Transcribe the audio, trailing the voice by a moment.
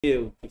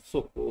Meu, que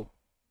socorro.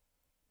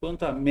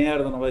 Quanta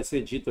merda não vai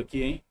ser dito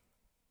aqui, hein?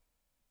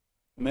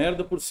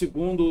 Merda por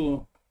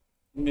segundo.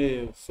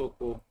 Meu,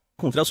 socorro.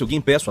 Encontrar o seu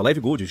Game Pass, sua Live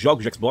Gold,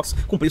 jogos de Xbox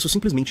com preços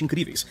simplesmente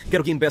incríveis. Quer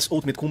o Game Pass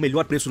Ultimate com o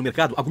melhor preço do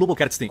mercado? A Global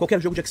Cards tem.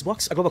 Qualquer jogo de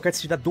Xbox, a Global Cards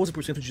te dá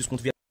 12% de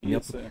desconto via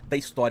da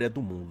história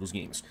do mundo dos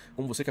games.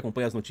 Como você que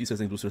acompanha as notícias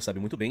da indústria sabe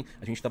muito bem,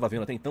 a gente estava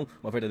vendo até então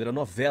uma verdadeira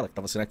novela que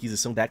estava sendo a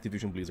aquisição da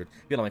Activision Blizzard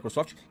pela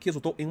Microsoft, que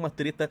resultou em uma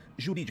treta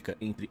jurídica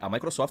entre a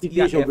Microsoft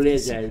e a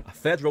FTC, a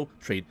Federal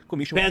Trade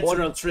Commission.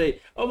 Federal Trade.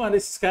 Oh, mano,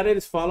 esses caras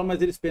eles falam,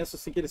 mas eles pensam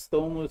assim que eles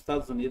estão nos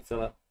Estados Unidos, sei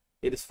lá.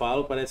 Eles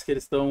falam, parece que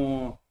eles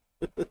estão...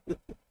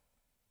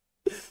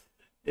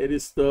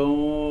 Eles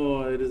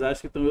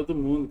acham que estão em outro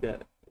mundo, cara.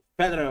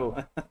 Federal.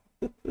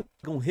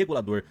 Um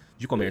regulador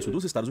de comércio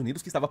dos Estados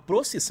Unidos que estava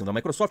processando a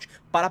Microsoft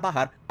para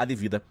barrar a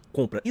devida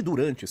compra. E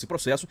durante esse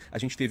processo, a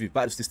gente teve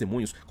vários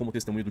testemunhos, como o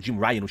testemunho do Jim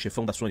Ryan, o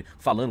chefão da Sony,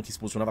 falando que se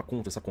posicionava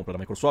contra essa compra da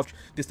Microsoft.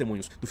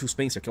 Testemunhos do Phil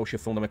Spencer, que é o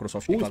chefão da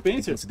Microsoft, que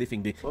tentando se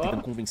defender,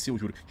 tentando convencer o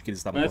júri de que eles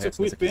estavam corretos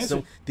nessa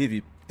aquisição.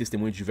 Teve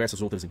testemunho de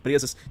diversas outras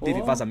empresas,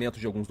 teve vazamento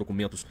de alguns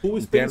documentos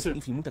internos,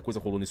 enfim, muita coisa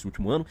rolou nesse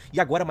último ano.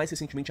 E agora, mais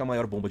recentemente, a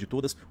maior bomba de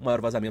todas, o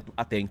maior vazamento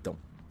até então.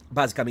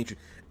 Basicamente,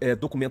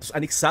 documentos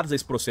anexados a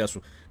esse processo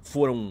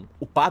foram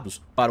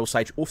upados para o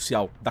site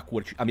oficial da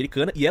corte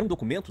americana e eram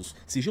documentos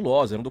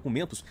sigilosos, eram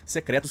documentos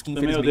secretos que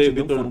infelizmente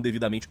não foram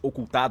devidamente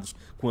ocultados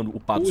quando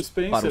upados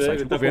para o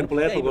site do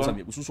governo. E aí, meus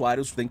amigos, os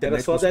usuários da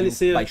internet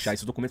conseguiram baixar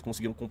esses documentos,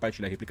 conseguiram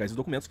compartilhar e replicar esses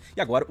documentos,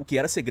 e agora o que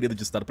era segredo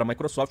de estado para a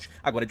Microsoft,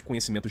 agora é de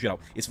conhecimento geral.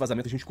 Esse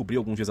vazamento a gente cobriu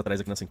alguns dias atrás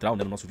aqui na Central,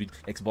 né, no nosso vídeo.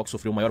 Xbox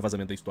sofreu o maior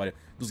vazamento da história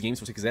dos games.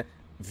 Se você quiser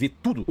ver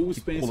tudo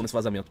que rolou nesse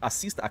vazamento,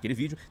 assista aquele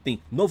vídeo. Tem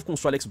novo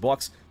console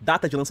Xbox,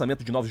 data de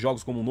lançamento de novos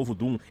jogos como o novo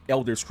Doom,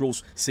 Elder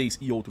Scrolls 6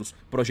 e outros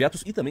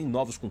projetos, e também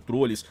novos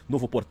controles,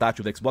 novo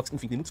portátil da Xbox,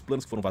 enfim, tem muitos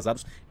planos que foram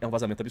vazados, é um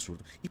vazamento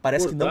absurdo. E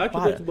parece que não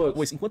para,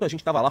 pois enquanto a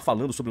gente tava lá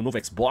falando sobre o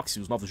novo Xbox e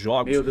os novos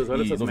jogos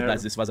e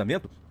novidades desse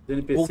vazamento,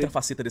 outra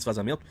faceta desse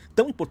vazamento,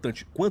 tão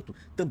importante quanto,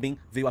 também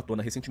veio à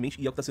tona recentemente,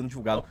 e é o que está sendo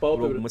divulgado por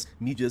algumas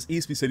mídias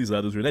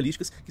especializadas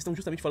jornalísticas, que estão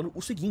justamente falando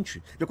o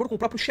seguinte: de acordo com o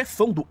próprio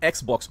chefão do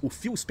Xbox, o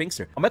Phil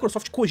Spencer, a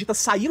Microsoft cogita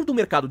sair do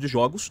mercado de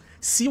jogos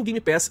se o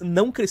Game Pass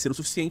não crescer o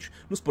suficiente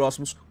nos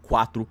próximos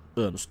 4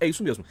 anos. É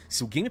isso mesmo.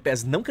 Se o Game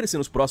Pass não crescer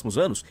nos próximos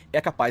anos,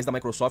 é capaz da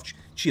Microsoft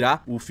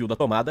tirar o fio da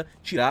tomada,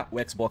 tirar o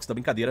Xbox da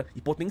brincadeira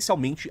e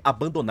potencialmente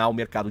abandonar o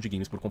mercado de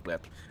games por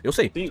completo. Eu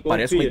sei,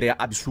 parece uma ideia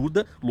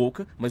absurda,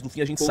 louca, mas no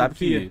fim a gente sabe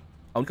que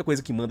a única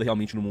coisa que manda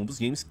realmente no mundo dos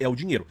games é o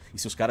dinheiro. E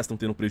se os caras estão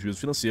tendo prejuízo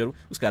financeiro,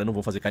 os caras não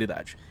vão fazer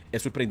caridade. É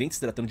surpreendente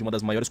se tratando de uma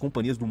das maiores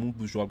companhias do mundo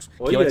dos jogos,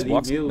 que é o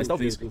Xbox, mas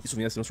talvez isso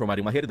venha a se transformar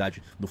em uma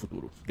realidade no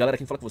futuro. Galera,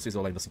 quem fala com vocês é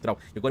o Live da Central.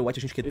 E agora, White,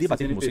 a gente quer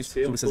debater com vocês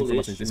sobre essas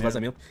informações desse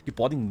vazamento, que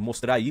podem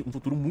mostrar aí um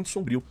futuro muito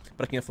sombrio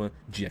pra quem é fã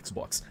de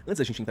Xbox. Antes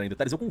da gente entrar em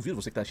detalhes, eu convido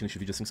você que tá assistindo este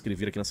vídeo a se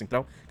inscrever aqui na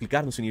Central,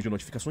 clicar no sininho de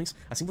notificações,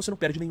 assim você não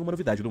perde nenhuma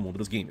novidade do mundo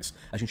dos games.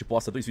 A gente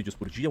posta 2 vídeos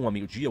por dia, um ao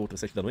meio-dia, outro às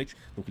 7 da noite,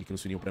 então clique no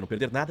sininho pra não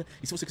perder nada.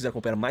 E se você quiser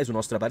acompanhar mais o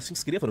nosso trabalho, se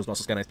inscreva nos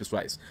nossos canais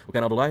pessoais. O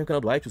canal do Live e o canal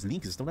do White, os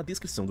links estão na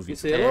descrição do vídeo.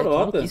 Isso aí é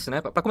maluquice, né?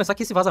 Pra começar,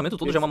 que esse vazamento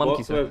todo já é uma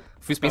maluquice, né? O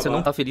Phil Spencer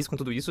não tá feliz com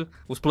tudo isso.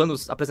 Os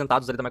planos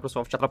apresentados ali da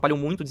Microsoft atrapalham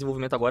muito o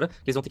desenvolvimento agora, que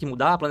eles vão ter que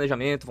mudar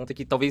planejamento, vão ter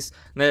que, talvez,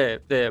 né,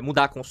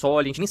 mudar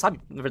console. A gente nem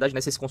sabe, na verdade,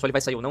 né, se esse console vai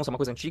sair ou não, se é uma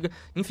coisa antiga.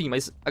 Enfim,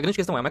 mas a grande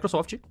questão é, a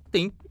Microsoft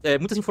tem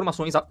muitas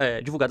informações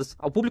divulgadas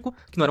ao público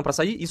que não eram pra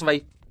sair. Isso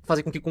vai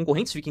fazer com que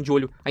concorrentes fiquem de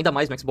olho ainda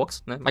mais no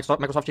Xbox, né?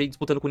 Microsoft aí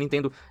disputando com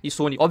Nintendo e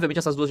Sony. Obviamente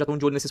essas duas já estão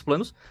de olho nesses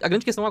planos. A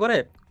grande questão agora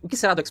é, o que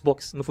será do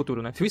Xbox no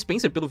futuro, né? Phil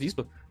Spencer, pelo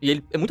visto, e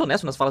ele é muito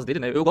honesto nas falas dele,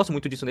 né? Eu gosto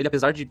muito disso nele,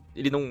 apesar de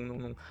ele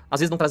às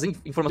vezes não trazer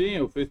informações.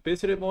 Sim, o Phil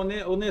Spencer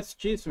é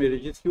honestíssimo. Ele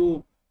disse que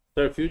o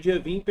Starfield ia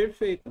vir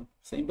perfeito,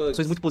 sem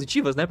bugs. Muito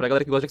positivas, né, pra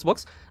galera que gosta de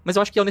Xbox, mas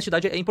eu acho que a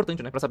honestidade é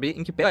importante, né, pra saber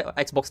em que pé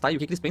a Xbox tá e o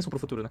que eles pensam pro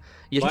futuro, né.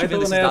 E a gente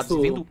vendo esses dados e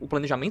vendo o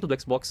planejamento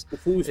do Xbox,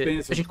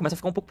 a gente começa a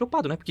ficar um pouco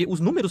preocupado, né, porque os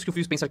números que o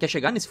Phil Spencer quer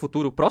chegar nesse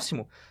futuro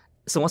próximo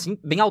são, assim,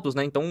 bem altos,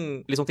 né, então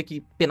eles vão ter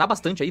que penar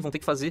bastante aí, vão ter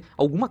que fazer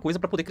alguma coisa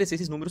pra poder crescer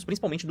esses números,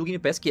 principalmente do Game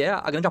Pass, que é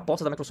a grande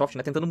aposta da Microsoft,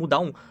 né, tentando mudar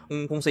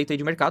um conceito aí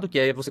de mercado, que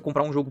é você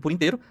comprar um jogo por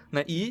inteiro,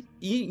 né, e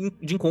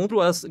de encontro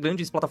às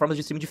grandes plataformas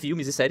de streaming de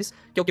filmes e séries,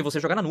 que é o que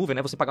você jogar na nuvem,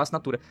 né, você pagar a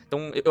assinatura.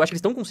 Então, eu acho que eles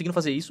estão conseguindo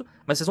fazer isso,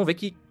 mas vocês vão ver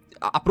que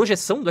a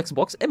projeção do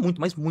Xbox é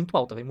muito, mas muito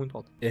alta, velho, muito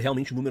alta. É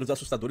realmente números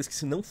assustadores que,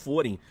 se não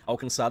forem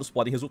alcançados,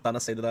 podem resultar na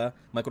saída da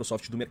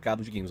Microsoft do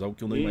mercado de games, algo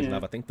que eu não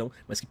imaginava até então,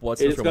 mas que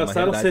pode se transformar numa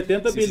realidade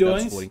 70 se bilhões.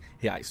 esses dados forem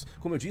reais.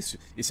 Como eu disse,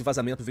 esse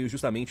vazamento veio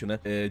justamente, né,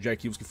 de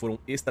arquivos que foram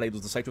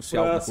extraídos do site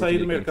oficial da corte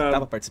americana, que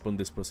estava participando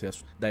desse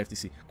processo da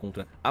FTC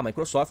contra a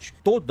Microsoft.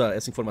 Toda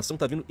essa informação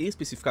está vindo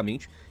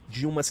especificamente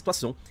de uma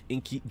situação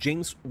em que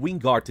James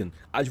Weingarten,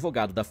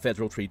 advogado da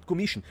Federal Trade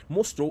Commission,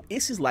 mostrou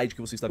esse slide que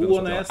você está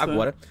propaganda social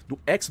agora do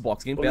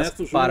Xbox Game Pass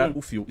para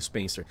o Phil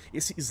Spencer.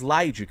 Esse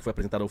slide que foi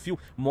apresentado ao Phil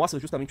mostra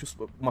justamente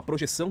uma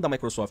projeção da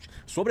Microsoft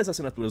sobre as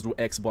assinaturas do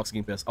Xbox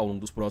Game Pass ao longo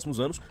dos próximos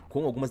anos,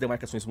 com algumas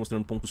demarcações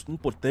mostrando pontos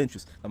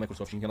importantes da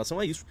Microsoft em relação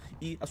a isso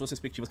e as suas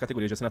respectivas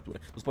categorias de assinatura.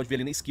 Você pode ver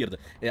ali na esquerda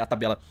a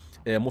tabela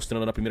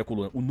mostrando na primeira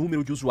coluna o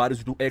número de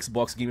usuários do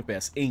Xbox Game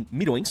Pass em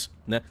milhões,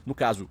 né? No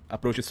caso, a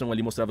projeção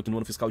ali mostrava que no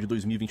ano fiscal de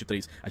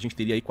 2023 a gente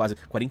teria aí quase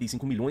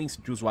 45 milhões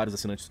de usuários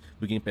assinantes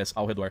do Game Pass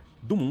ao redor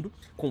do mundo,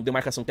 com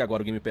demarcação que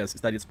agora o Game Pass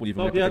estaria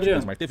disponível no aplicativo da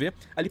Smart TV.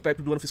 Ali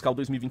perto do ano fiscal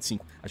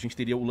 2025, a gente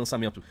teria o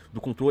lançamento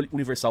do controle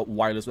universal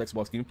wireless do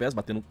Xbox Game Pass,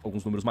 batendo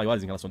alguns números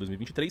maiores em relação a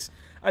 2023.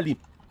 Ali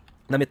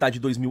na metade de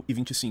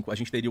 2025, a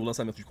gente teria o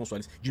lançamento de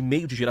consoles de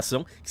meio de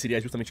geração, que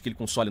seria justamente aquele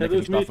console, né, que a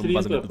gente estava falando no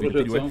vazamento do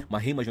vídeo anterior, uma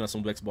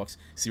reimaginação do Xbox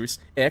Series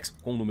X,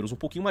 com números um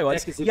pouquinho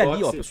maiores. E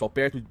ali, ó, pessoal,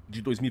 perto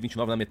de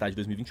 2029, na metade de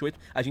 2028,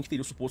 a gente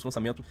teria o suposto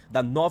lançamento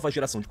da nova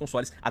geração de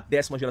consoles, a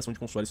 10ª geração de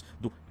consoles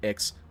do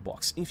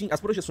Xbox. Enfim,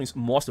 as projeções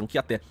mostram que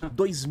até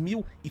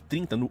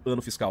 2030, no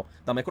ano fiscal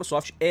da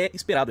Microsoft, é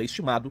esperado, é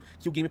estimado,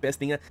 que o Game Pass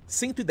tenha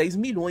 110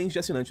 milhões de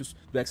assinantes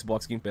do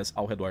Xbox Game Pass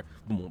ao redor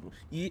do mundo.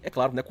 E, é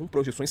claro, né, com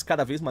projeções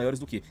cada vez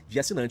maiores do que de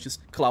assinantes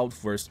Cloud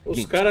First Games.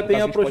 Os caras têm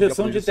a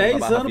projeção de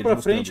 10 anos pra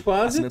frente,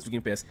 quase, assinantes do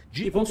Game Pass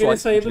de e vão querer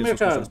sair do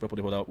mercado para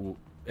poder rodar o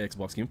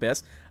Xbox Game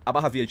Pass, a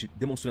barra verde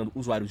demonstrando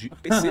usuários de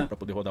PC para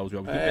poder rodar os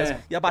jogos do Game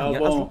Pass, e a barrinha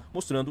azul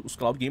mostrando os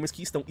Cloud Gamers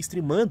que estão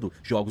streamando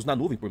jogos na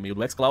nuvem por meio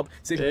do xCloud,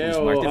 seja por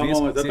Smart TVs,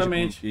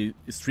 seja por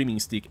Streaming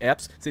Stick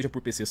Apps, seja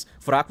por PCs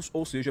fracos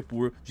ou seja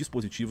por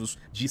dispositivos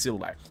de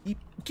celular. E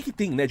o que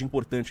tem, né, de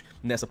importante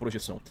nessa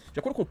projeção? De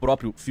acordo com o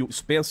próprio Phil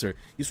Spencer,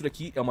 isso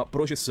daqui é uma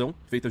projeção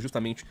feita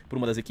justamente por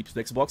uma das equipes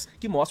do Xbox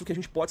que mostra o que a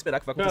gente pode esperar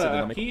que vai acontecer.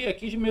 Cara,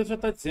 aqui mesmo já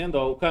tá dizendo,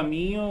 ó, o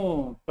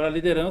caminho para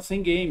liderança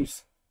em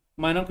games.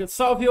 Mas não...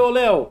 Salve, ô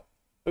Léo!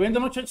 Eu ainda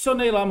não te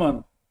adicionei lá,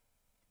 mano.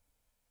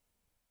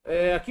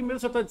 Aqui mesmo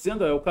já tá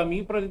dizendo, é o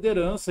caminho para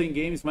liderança em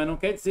games, mas não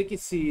quer dizer que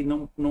se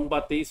não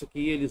bater isso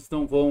aqui, eles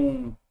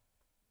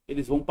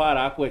vão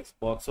parar com o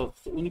Xbox. A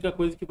única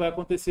coisa que vai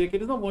acontecer é que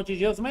eles não vão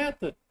atingir as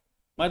metas.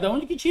 Mas da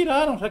onde que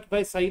tiraram, já que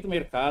vai sair do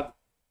mercado?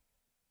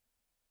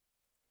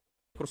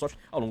 Microsoft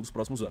ao longo dos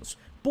próximos anos.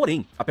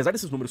 Porém, apesar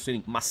desses números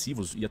serem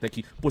massivos e até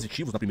que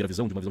positivos na primeira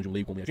visão, de uma visão de um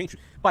leigo como a gente,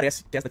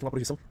 parece que esta tem uma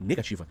projeção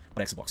negativa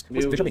para a Xbox.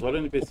 Pois, veja bem,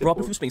 o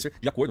próprio Phil Spencer,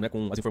 de acordo, né,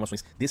 com as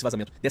informações desse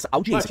vazamento, dessa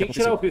audiência que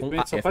aconteceu com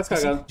a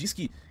FTC, diz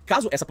que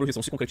caso essa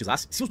projeção se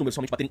concretizasse, se os números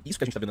realmente baterem isso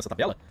que a gente está vendo nessa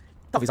tabela,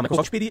 talvez a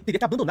Microsoft teria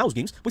que abandonar os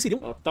games, pois seriam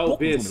poucos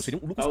números,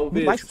 seriam lucros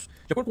muito baixos.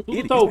 De acordo com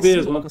ele, eles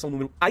precisam alcançar um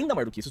número ainda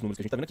maior do que esses números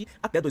que a gente está vendo aqui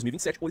até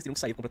 2027, ou eles teriam que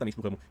sair completamente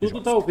do ramo de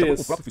jogos. Então, o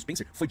próprio Phil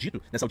Spencer foi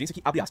dito nessa audiência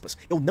que, abre aspas,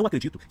 eu não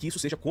acredito que isso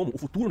seja como o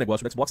futuro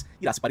negócio do Xbox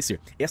irá se parecer.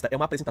 Esta é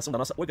uma apresentação da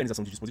nossa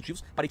organização de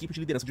dispositivos para a equipe de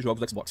liderança de jogos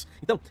do Xbox.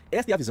 Então,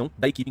 esta é a visão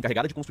da equipe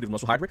encarregada de construir o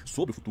nosso hardware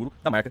sobre o futuro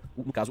da marca,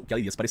 no caso, o que ela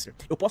iria se parecer.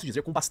 Eu posso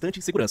dizer com bastante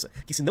segurança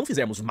que se não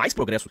fizermos mais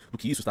progresso do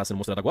que isso está sendo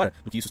mostrado agora,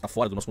 do que isso está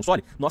fora do nosso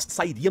console, nós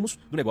sairíamos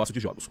do negócio de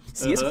jogos.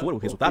 Se esse for o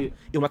resultado,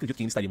 eu não acredito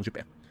que ainda estaríamos de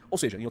pé. Ou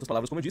seja, em outras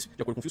palavras, como eu disse,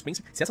 de acordo com o Phil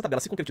Spencer, se essa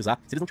tabela se concretizar,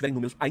 se eles não tiverem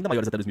números ainda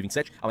maiores até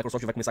 2027, a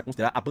Microsoft vai começar a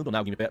considerar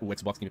abandonar o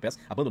Xbox Game Pass,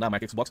 abandonar a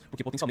marca Xbox,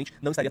 porque potencialmente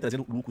não estaria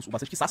trazendo lucros o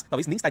bastante, quizás,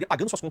 talvez nem estaria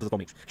pagando suas contas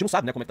atualmente. A gente não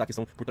sabe, né, como é que tá a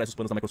questão por trás dos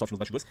planos da Microsoft nos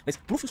bastidores, mas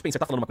pro Phil Spencer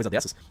tá falando uma coisa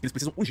dessas, que eles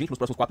precisam urgente nos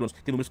próximos 4 anos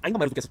ter números ainda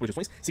maiores do que essas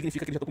projeções,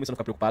 significa que eles já estão começando a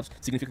ficar preocupados,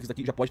 significa que isso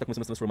daqui já pode estar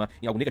começando a se transformar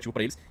em algo negativo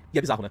pra eles, e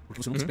é bizarro, né?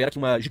 Porque você nunca espera que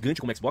uma gigante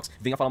como a Xbox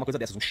venha falar uma coisa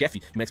dessas, um chefe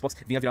de uma Xbox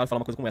venha virar e falar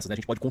uma coisa como essa, né? A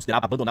gente pode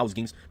considerar abandonar os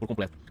games por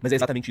completo. Mas é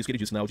exatamente isso que ele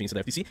disse na audiência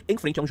da FTC, em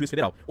frente a um juiz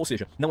federal. Ou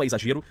seja, não é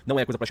exagero, não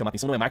é coisa pra chamar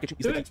atenção, não é marketing,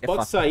 isso aqui é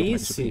fato.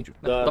 Saísse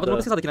tava dando uma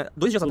pesquisada aqui, né?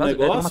 2 dias atrás,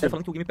 uma matéria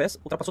falando que o Game Pass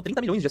ultrapassou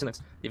 30 milhões de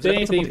assinantes.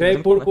 Tem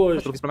velho porco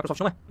hoje. Pra Microsoft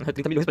não é.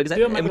 30 milhões pra eles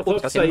é muito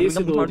pouco. Se a Microsoft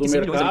saísse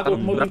do mercado,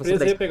 uma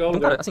empresa ia pegar o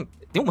lugar. Assim,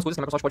 tem algumas coisas que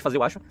a Microsoft pode fazer,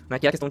 eu acho, né?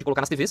 Que é a questão de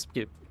colocar nas TVs,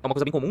 porque é uma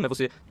coisa bem comum, né?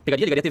 Você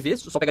ligaria a TV,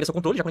 só pegaria seu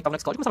controle, já conectava no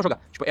xCloud e começava a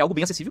jogar. Tipo, é algo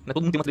bem acessível, né?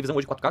 Todo mundo tem uma televisão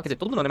hoje de 4K, quer dizer,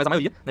 todo mundo não, né? Mas a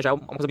maioria, né? Já é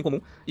uma coisa bem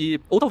comum.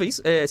 Ou talvez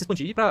se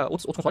expandir pra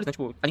outros consoles, né?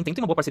 Tipo, a Nintendo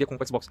tem uma boa parceria com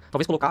o Xbox.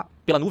 Talvez colocar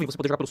pela nuvem, você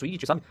poder jogar pelo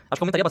Switch, sabe? Acho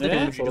que aumentaria bastante o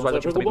número de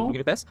usuários do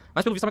Game Pass.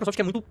 Mas pelo visto a Microsoft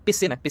quer muito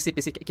PC, né? PC,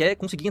 quer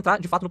conseguir entrar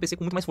de fato no PC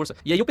com muito mais força.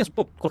 E aí eu penso,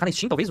 pô, colocar na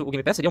Steam, talvez o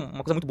Game Pass seria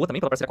uma coisa muito boa também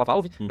pela parceria com a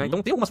Valve, né?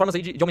 Então tem algumas formas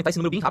aí de aumentar esse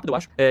número bem rápido, eu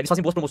acho. Eles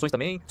fazem boas promoções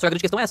também. Só que a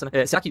grande questão é essa,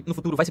 né? Será que no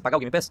futuro vai se pagar o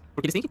Game Pass?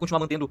 Porque eles têm que continuar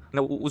mantendo,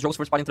 né, os jogos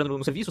first party entrando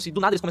no serviço. Se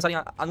do nada eles começarem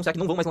a anunciar que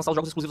não vão mais lançar os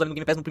jogos exclusivos ali no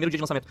Game Pass no primeiro dia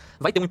de lançamento,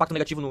 vai ter um impacto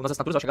negativo nas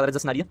assinaturas, eu acho que a galera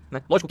desassinaria,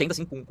 né? Lógico que ainda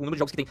assim, com o número de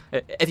jogos que tem,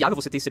 é viável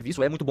você ter esse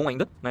serviço, é muito bom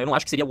ainda, né? Eu não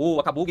acho que seria,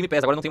 acabou o Game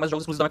Pass, agora não tem mais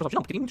jogos exclusivos da Microsoft.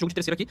 Não, porque tem muito jogo de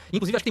terceiro aqui.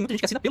 Inclusive, acho que tem muita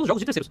gente que assina pelos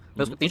jogos de terceiros.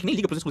 Tem gente que nem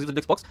liga pros exclusivos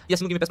do Xbox e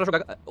assina o Game Pass pra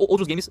jogar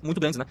outros games muito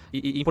grandes, né?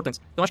 E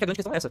importantes. Então acho que a grande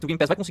questão é essa. Se o Game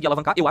Pass vai conseguir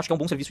alavancar, eu acho que é um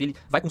bom serviço e ele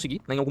vai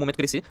conseguir, né, em algum momento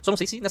crescer. Só não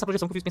sei se nessa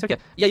projeção que o Phil Spencer quer.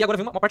 E aí agora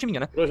vem uma parte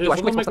minha, né? Eu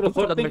acho que o Xbox tá tão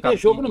consolidado no mercado.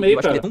 Jogo no meio, eu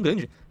acho que ele é tão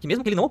grande que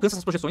mesmo que ele não alcance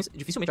essas projeções,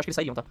 dificilmente acho que eles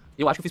sairiam, tá?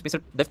 Eu acho que o Phil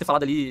Spencer deve ter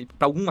falado ali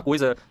pra alguma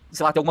coisa,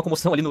 sei lá, ter alguma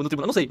comoção ali no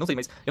tribunal. Não sei,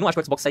 mas eu não acho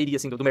que o Xbox sairia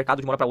assim do mercado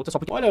de uma hora pra outra só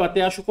porque... Olha, eu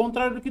até acho o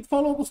contrário do que tu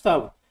falou,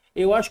 Gustavo.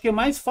 Eu acho que é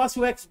mais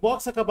fácil o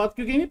Xbox acabar do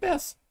que o Game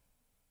Pass.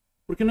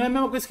 Porque não é a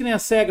mesma coisa que nem a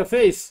SEGA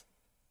fez.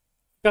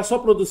 Ficar só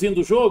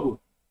produzindo o jogo.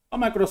 A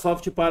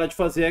Microsoft para de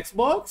fazer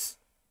Xbox.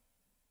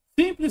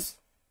 Simples.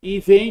 E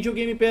vende o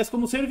Game Pass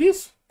como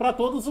serviço para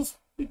todas as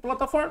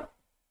plataformas.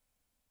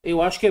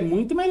 Eu acho que é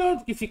muito melhor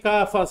do que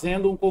ficar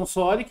fazendo um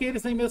console que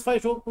eles nem mesmo fazem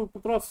jogo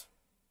pro troço.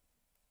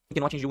 Que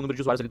não atingiu o número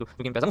de usuários ali do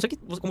Game Pass. A não ser que,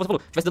 como você falou,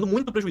 estivesse dando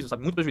muito prejuízo,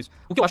 sabe? Muito prejuízo.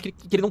 O que eu acho que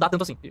ele não dá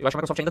tanto assim. Eu acho que a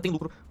Microsoft ainda tem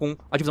lucro com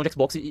a divisão de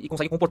Xbox e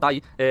consegue comportar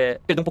aí,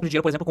 perder um pouco de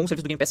dinheiro, por exemplo, com o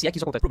serviço do Game Pass, e é que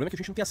isso acontece. O problema é que a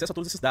gente não tem acesso a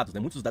todos esses dados,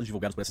 né? Muitos dos dados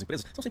divulgados por essas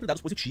empresas são sempre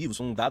dados positivos,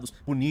 são dados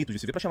bonitos de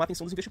se ver pra chamar a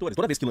atenção dos investidores.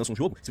 Toda vez que lança um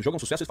jogo, se o jogo é um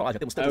sucesso, eles falam, já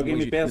temos tantos milhões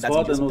de unidades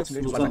vendidas, tantos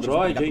milhões de usuários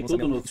Android, ativos,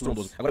 tudo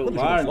no agora, quando o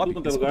jogo é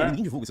flop,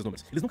 ninguém divulga esses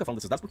números. Eles nunca falam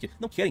desses dados porque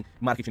não querem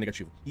marketing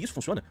negativo. E isso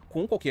funciona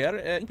com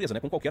qualquer empresa, né?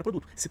 Com qualquer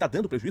produto. Se tá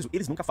dando prejuízo,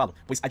 eles nunca falam,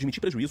 pois admitir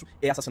prejuízo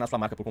é assassinar sua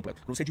marca por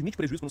completo. Quando você admite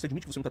prejuízo, quando você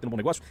admite que você não tá tendo um bom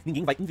negócio,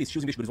 ninguém vai investir,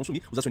 os investidores vão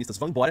sumir, os acionistas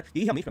vão embora, e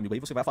aí realmente, meu amigo, aí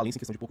você vai à falência em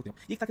questão de pouco tempo.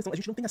 E aí tá a questão, a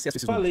gente não tem acesso a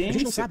esses números. A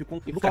gente não sabe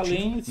com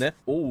lucrativo, né?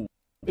 Ou...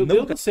 Meu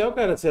Deus do céu,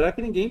 cara, será que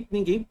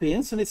ninguém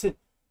pensa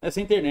nessa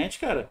internet,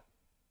 cara?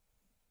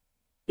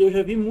 Eu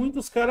já vi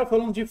muitos caras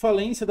falando de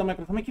falência da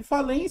Microsoft. Mas que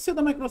falência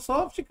da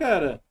Microsoft,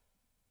 cara?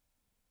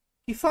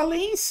 Que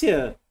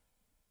falência?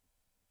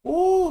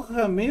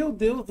 Porra, meu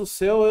Deus do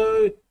céu.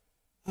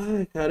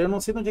 Ai, cara, eu não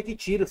sei de onde é que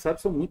tira,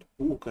 sabe? Sou muito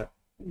burro, cara.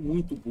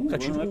 Muito burro.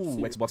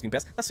 O Xbox Game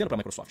Pass tá sendo pra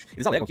Microsoft.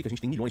 Eles alegam aqui que a gente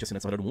tem milhões de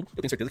assinantes ao redor do mundo.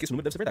 Eu tenho certeza que esse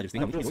número deve ser verdade. Eles têm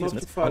realmente milhões de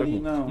assinantes ao redor do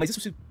mundo. Mas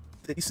isso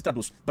se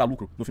traduz pra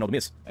lucro no final do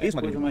mês? A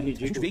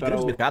gente vê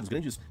grandes mercados,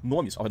 grandes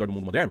nomes ao redor do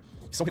mundo moderno,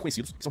 que são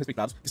reconhecidos, que são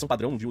respeitados, que são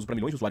padrão de uso pra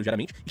milhões de usuários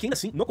diariamente, e que ainda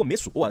assim, no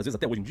começo, ou às vezes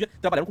até hoje em dia,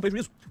 trabalharam com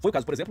prejuízo. Foi o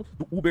caso, por exemplo,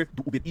 do Uber,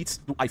 do Uber Eats,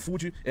 do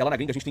iFood. Lá na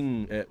gringa a gente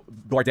tem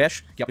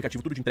DoorDash, que é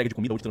aplicativo tudo de entrega de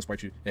comida ou de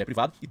transporte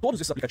privado. E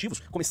todos esses aplicativos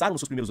começaram nos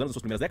seus primeiros anos, nas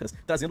suas primeiras décadas,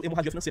 trazendo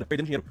hemorragia financeira,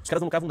 perdendo dinheiro. Os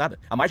caras não lucravam nada.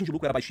 A margem de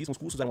lucro era baixíssima, os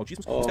custos eram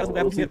altíssimos, os caras não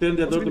ganhavam dinheiro.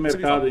 Empreendedor do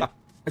mercado, hein?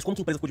 Mas como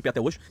que a empresa pôde pé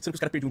até hoje, sendo que os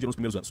caras perdiam dinheiro nos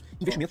primeiros anos?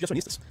 Investimento de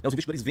acionistas. Os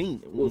investidores veem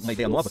uma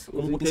ideia nova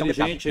como um potencial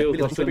mercado.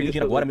 Beleza, a gente vai perder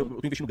dinheiro agora, eu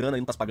tô investindo grana e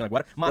não tá se pagando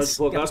agora, mas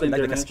tem a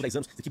possibilidade daqui a 5, 10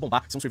 anos, isso aqui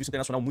bombar, ser um serviço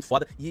internacional muito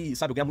foda e,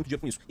 sabe, eu ganhar muito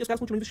dinheiro com isso. E os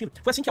caras continuam investindo.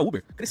 Foi assim que a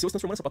Uber cresceu, se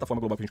transformando nessa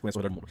plataforma global que a gente conhece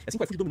ao redor do mundo. É assim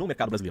que o iFood dominou o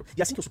mercado brasileiro.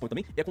 E assim que eu suponho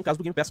também é com o caso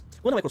do Game Pass.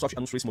 Quando a Microsoft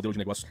anunciou esse modelo de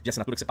negócio de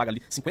assinatura que você paga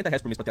ali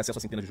R$50 por mês pra ter acesso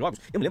a centenas de jogos,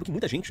 eu me lembro que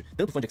muita gente,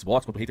 tanto fã de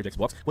Xbox, quanto hater de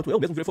Xbox, quanto eu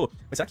mesmo, virou e falou,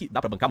 mas será que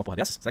dá pra bancar uma porra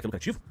dessas? Será que é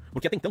lucrativo?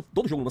 Porque até então,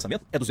 todo jogo no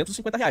lançamento é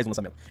R$250 no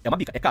lançamento. É uma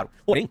bica, é caro.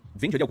 Porém,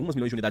 vende ali algumas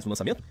milhões de unidades no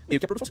lançamento, meio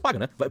que a produção se paga,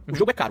 né? O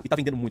jogo é caro e tá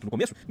vendendo muito no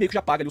começo, meio que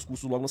já paga ali os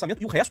custos logo no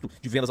lançamento e o resto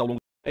de vendas ao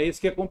longo. É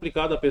isso que é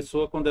complicado, a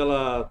pessoa, quando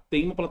ela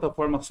tem uma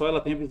plataforma só, ela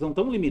tem a visão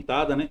tão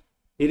limitada, né?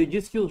 Ele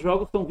disse que os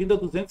jogos estão vindo a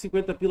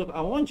 250 pila.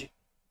 Aonde?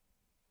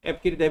 É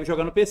porque ele deve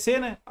jogar no PC,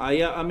 né?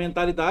 Aí a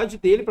mentalidade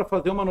dele para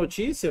fazer uma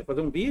notícia, fazer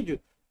um vídeo,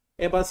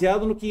 é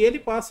baseado no que ele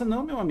passa.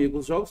 Não, meu amigo,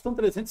 os jogos estão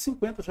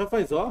 350, já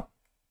faz,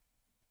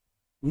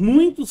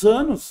 muitos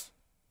anos.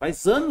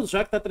 Faz anos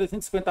já que tá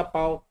 350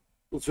 pau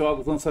os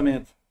jogos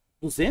lançamento.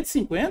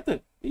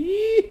 250?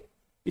 Ih,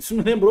 isso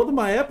me lembrou de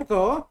uma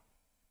época,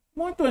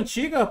 muito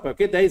antiga, rapaz.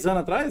 Porque 10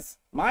 anos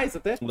atrás? Mais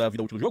até. Da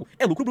vida útil do jogo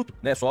é lucro bruto,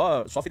 né?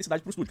 Só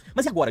felicidade pro estúdio.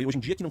 Mas e agora? E hoje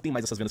em dia que não tem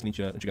mais essas vendas que nem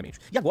tinha antigamente.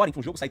 E agora,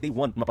 então, um jogo sai Day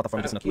One numa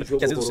plataforma de assinatura, que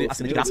às vezes você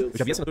assina de graça. Eu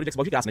já vi assinatura de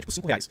Xbox de graça, né?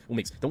 Tipo R$5 um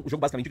mês. Então, o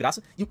jogo basicamente de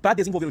graça. E pra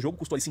desenvolver o jogo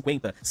custou ali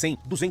 50, 100,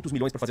 200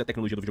 milhões pra fazer a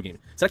tecnologia do videogame.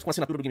 Será que com a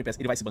assinatura do Game Pass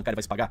ele vai se bancar, ele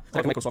vai se pagar?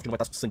 Será que a Microsoft não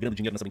vai estar sangrando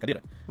dinheiro nessa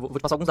brincadeira? Vou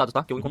te passar alguns dados,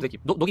 tá? Que eu encontrei aqui.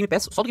 Do Game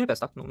Pass, só do Game Pass,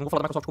 tá? Não vou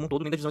falar da Microsoft como um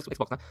todo, nem da divisão do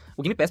Xbox, né?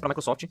 O Game Pass pra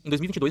Microsoft, em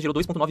 2022, gerou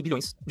 2,9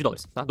 bilhões de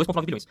dólares, tá?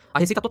 2,9 bilhões. A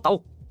receita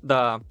total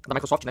da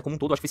Microsoft, né, como um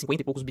todo, acho que foi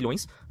 50 e poucos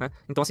bilhões, né?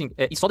 Então, assim,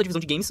 e só da divisão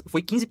de games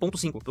foi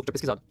 15,5, pelo que eu tinha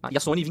pesquisado. Tá? E a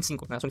Sony,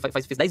 25, né? A Sony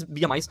fez 10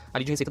 bi a mais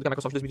ali de receita do que a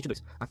Microsoft em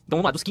 2022. Tá? Então,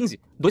 vamos lá, dos 15,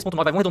 2,9,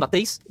 vamos arredondar,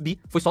 3 bi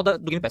foi só do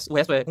Game Pass. O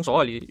resto é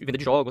console, venda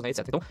de jogos, né,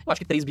 etc. Então, eu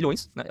acho que 3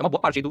 bilhões, né, é uma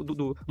boa parte aí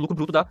do lucro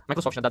bruto da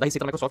Microsoft, né, da receita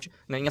da Microsoft,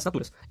 né, em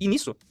assinaturas. E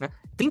nisso, né,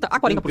 30 a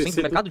 40%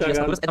 do mercado de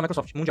assinaturas é da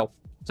Microsoft, mundial,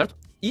 certo?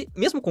 E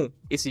mesmo com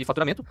esse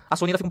faturamento, a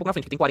Sony ainda fica um pouco na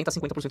frente, que tem 40 a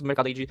 50% do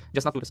mercado aí de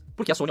assinaturas.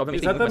 Porque a Sony,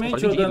 obviamente, tem mais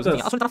consoles vendidos,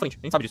 a Sony tá na frente,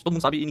 a gente sabe disso, todo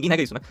mundo sabe e ninguém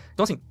nega isso, né?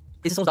 Então, assim,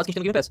 esses são os dados que a gente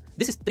tem no Game Pass.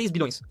 Desses 3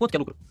 bilhões, quanto que é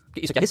lucro? Porque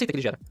isso aqui é a receita que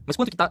ele gera. Mas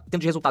quanto que tá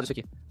tendo de resultado isso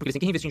aqui? Porque eles têm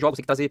que reinvestir em jogos,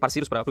 tem que trazer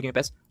parceiros pro Game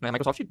Pass, né? A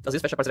Microsoft, às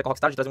vezes, fecha parceria com a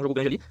Rockstar de trazer um jogo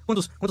grande ali.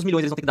 Quantos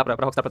milhões eles vão ter que dar pra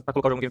Rockstar pra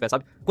colocar o jogo no Game Pass,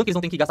 sabe? Quanto que eles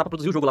vão ter que gastar pra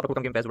produzir o jogo lá pra colocar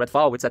no Game Pass, o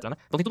Redfall, etc, né?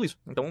 Então tem tudo isso.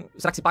 Então,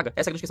 será que se paga?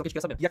 Essa é a grande questão que a gente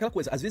quer saber. E aquela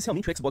coisa, às vezes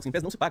realmente o Xbox Game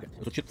Pass não se paga.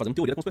 Eu tô fazendo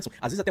teoria da conspiração.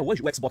 Às vezes até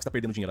hoje o Xbox tá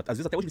perdendo dinheiro. Às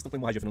vezes até hoje eles estão com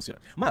hemorragia financeira.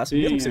 Mas, sim,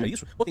 mesmo que seja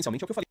isso,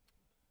 potencialmente é o que eu falei.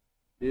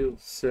 Meu Deus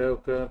do céu,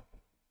 cara.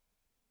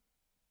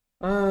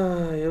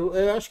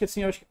 Eu acho que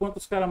assim, quanto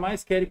os caras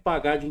mais querem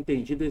pagar de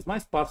entendido, eles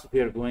mais passam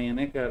vergonha,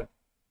 né, cara?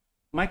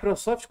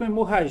 Microsoft com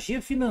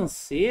hemorragia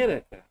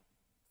financeira, cara.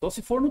 Só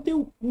se for no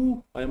teu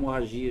cu a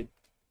hemorragia.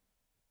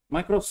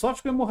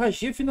 Microsoft com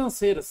hemorragia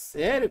financeira.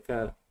 Sério,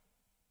 cara?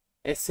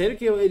 É sério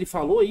que ele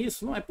falou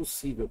isso? Não é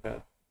possível,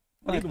 cara.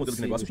 Teve um modelo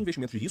de negócio de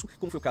investimento de risco,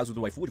 como foi o caso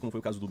do iFood, como foi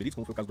o caso do Uber Eats,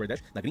 como foi o caso do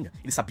DoorDash, na gringa.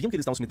 Eles sabiam que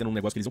eles estavam se metendo num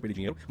negócio que eles iam perder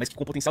dinheiro, mas que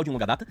com potencial de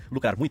longa data,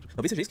 lucrar muito.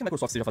 Talvez seja isso que a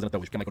Microsoft esteja fazendo até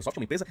hoje, porque a Microsoft é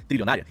uma empresa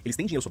trilionária. Eles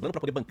têm dinheiro sobrando para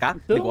poder bancar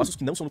negócios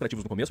que não são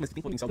lucrativos no começo, mas que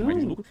têm potencial de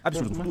margem de lucro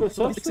absurdo no futuro.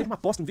 Então, tem que ser uma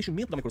aposta, um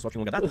investimento da Microsoft em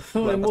longa data.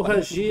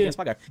 Hemorragia. Eu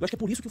acho que é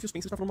por isso que o Phil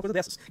Spencer está falando uma coisa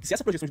dessas. Que se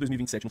essa projeção de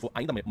 2027 não for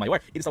ainda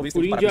maior, eles talvez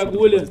tenham que parar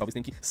eles talvez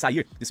tenham que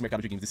sair desse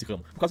mercado de games, desse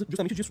ramo. Por causa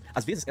justamente disso.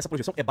 Às vezes, essa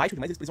projeção é baixa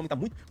demais, eles precisam aumentar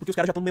muito, porque os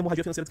caras já estão numa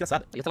hemorragia financeira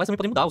desgraçada. E até lá também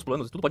podem mudar os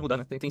planos, tudo pode mudar,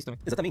 né? Tem isso também.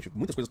 Exatamente,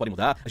 muitas coisas podem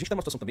mudar. A gente tá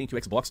numa situação também que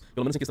o Xbox,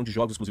 pelo menos em questão de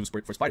jogos exclusivos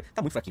first party,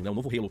 tá muito fraquinho, né? O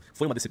novo Halo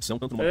foi uma decepção,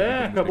 tanto no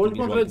acabou de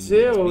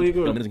contradizer,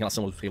 Igor. Pelo menos em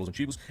relação aos Halos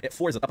antigos.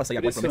 Forza tá pra sair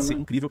agora, promete ser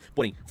incrível,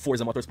 porém,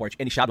 Forza Motorsport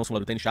é nichado, é um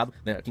simulador que é nichado,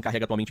 né? Quem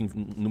carrega atualmente em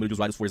número de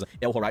usuários Forza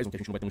é o Horizon, que a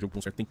gente não vai ter um jogo por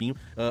um certo tempinho.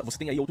 Você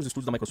tem aí outros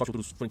estudos da Microsoft,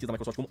 outros franquias da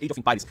Microsoft, como Age of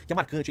Empires, que é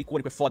marcante, é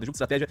icônico, é foda, jogo de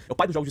estratégia, é o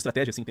pai dos jogos de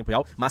estratégia, assim, em tempo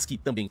real, mas que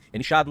também é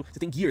nichado. Você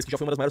tem Gears, que já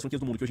foi uma das maiores franquias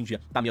do mundo, que hoje em dia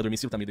tá meio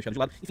adormecido, tá meio deixado de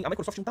lado. Enfim, a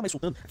Microsoft não tá mais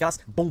soltando aquelas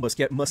bombas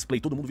que é must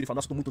play, todo mundo vira e fala,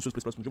 nossa, tô muito ansioso pra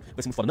esse próximo jogo,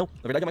 vai ser muito foda. Não,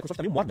 na verdade a Microsoft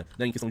tá meio morna,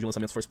 né, em questão de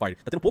lançamentos first party.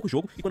 Tá tendo pouco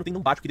jogo e quando tem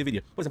não bate o que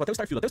deveria. Por exemplo, até o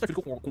Starfield que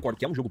eu concordo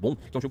que é um jogo bom,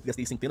 que é um jogo que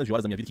gastei centenas de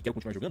horas da minha vida e que quero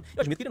continuar jogando.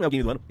 Eu admito que ele não é o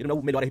game do ano, ele não é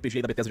o melhor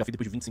RPG da Bethesda já feito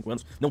depois de 25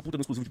 anos, não é um puta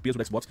no exclusivo de peso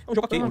do Xbox. É um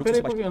jogo ok, não,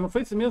 peraí, não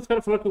foi isso mesmo, os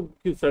caras falaram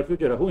que o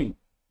Starfield era ruim?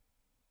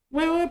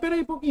 Ué,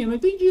 peraí um pouquinho, não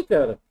entendi,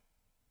 cara.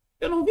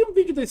 Eu não vi um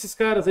vídeo desses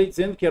caras aí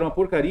dizendo que era uma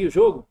porcaria o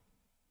jogo.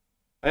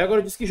 Aí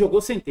agora diz que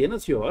jogou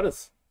centenas de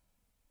horas.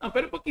 Não,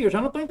 peraí um pouquinho, eu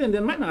já não tô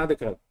entendendo mais nada,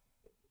 cara.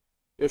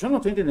 Eu já não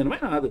tô entendendo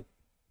mais nada.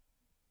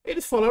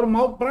 Eles falaram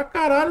mal pra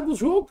caralho do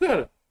jogo,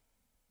 cara.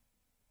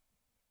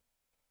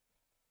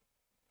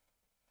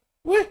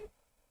 Ué?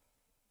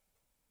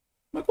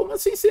 Mas como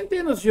assim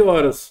centenas de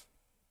horas?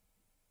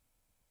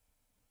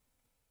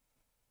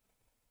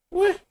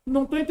 Ué,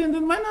 não tô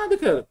entendendo mais nada,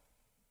 cara.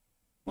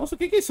 Nossa, o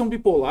que é isso? É um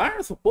bipolar?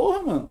 Essa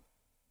porra, mano?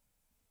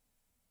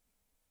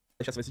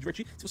 Baixar, você vai se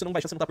divertir. Se você não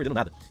baixar, você não tá perdendo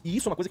nada. E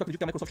isso é uma coisa que eu acredito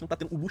que a Microsoft não tá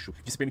tendo o luxo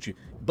de se permitir.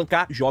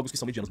 Bancar jogos que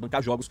são medianos,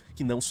 bancar jogos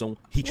que não são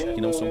hit, que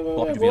não são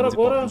top de vendas e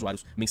top de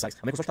usuários mensais.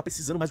 A Microsoft tá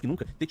precisando mais do que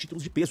nunca ter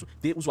títulos de peso,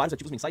 ter usuários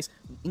ativos mensais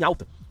em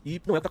alta. E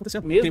não é o que tá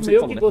acontecendo. Mesmo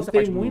eu que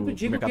gostei muito,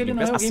 digo que ele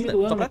não é o game do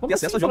ano. Só pra ter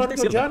acesso a jogos de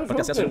terceiro, pra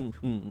ter acesso a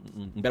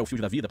um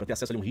Battlefield da vida, pra ter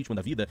acesso a um Hitman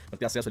da vida, pra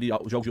ter acesso ali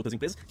aos jogos de outras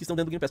empresas que estão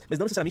dentro do Game Pass. Mas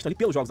não necessariamente estão ali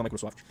pelos jogos da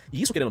Microsoft.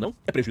 E isso, querendo ou não,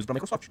 é prejuízo pra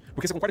Microsoft.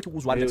 Porque você concorda que o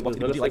usuário do Xbox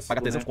deveria ir lá e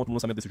pagar 300 conto no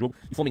lançamento desse jogo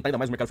e fomentar ainda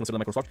mais o mercado financeiro da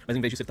Microsoft, mas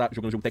em vez disso ele tá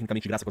jogando o jogo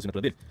tecnicamente de graça com a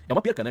assinatura dele? É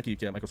uma perca, né,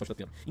 que a Microsoft tá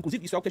tendo.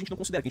 Inclusive, isso é algo que a gente não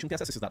considera, que a gente não tem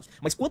acesso a esses dados.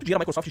 Mas quanto dinheiro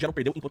a Microsoft já não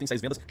perdeu em potenciais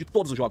vendas de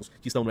todos os jogos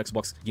que estão no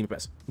Xbox Game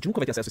Pass? A gente nunca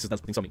vai ter acesso a esses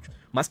dados potencialmente.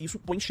 Mas isso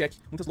põe em xeque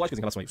muitas lógicas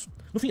em relação a isso.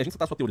 No fim, a gente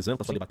tá só teorizando,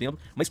 tá só debatendo,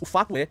 mas o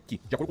fato é que,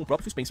 de acordo com o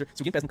próprio Phil Spencer,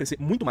 se o Game Pass não crescer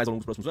muito mais ao longo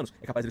dos próximos anos,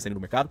 é capaz de ele sair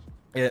no mercado.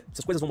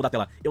 Essas coisas vão mudar até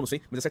lá, eu não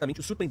sei, mas é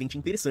certamente surpreendente e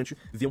interessante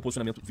ver um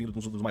posicionamento vindo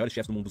dos maiores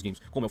chefes do mundo dos games,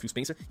 como é o Phil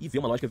Spencer, e ver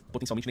uma lógica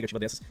potencialmente negativa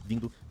dessas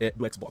vindo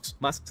do Xbox.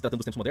 Mas, se tratando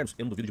dos tempos modernos,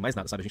 eu não duvido de mais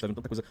nada, sabe? A gente tá vendo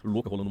tanta coisa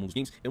louca rolando no mundo dos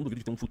games, eu não duvido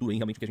de ter um futuro aí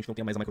realmente que a gente não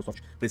tenha mais a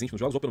Microsoft presente nos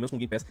jogos, ou pelo menos com o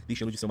Game Pass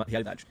deixando de ser uma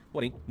realidade.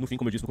 Porém, no fim,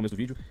 como eu disse no começo do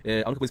vídeo,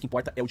 a única coisa que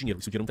importa é o dinheiro.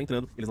 E se o dinheiro não tá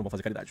entrando, eles não vão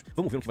fazer caridade.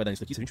 Vamos ver o que vai dar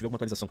nisso aqui. Se a gente tiver alguma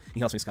atualização em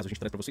relação a esse caso, a gente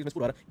traz pra vocês, mas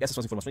por hora, essas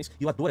são as informações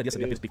e eu adoraria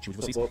saber a perspectiva de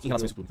vocês em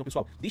relação a isso tudo. Então,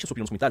 pessoal, deixa a sua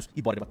opinião nos comentários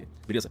e bora debater,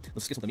 beleza? Não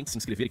se esqueçam também de se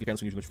inscrever e clicar no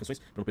sininho de notificações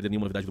pra não perder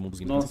nenhuma novidade do mundo dos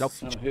games.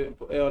 Nossa,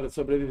 olha,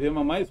 sobreviver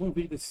a mais um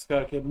vídeo desses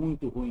caras que é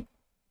muito ruim.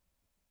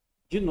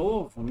 De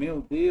novo,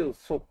 meu Deus,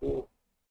 socorro.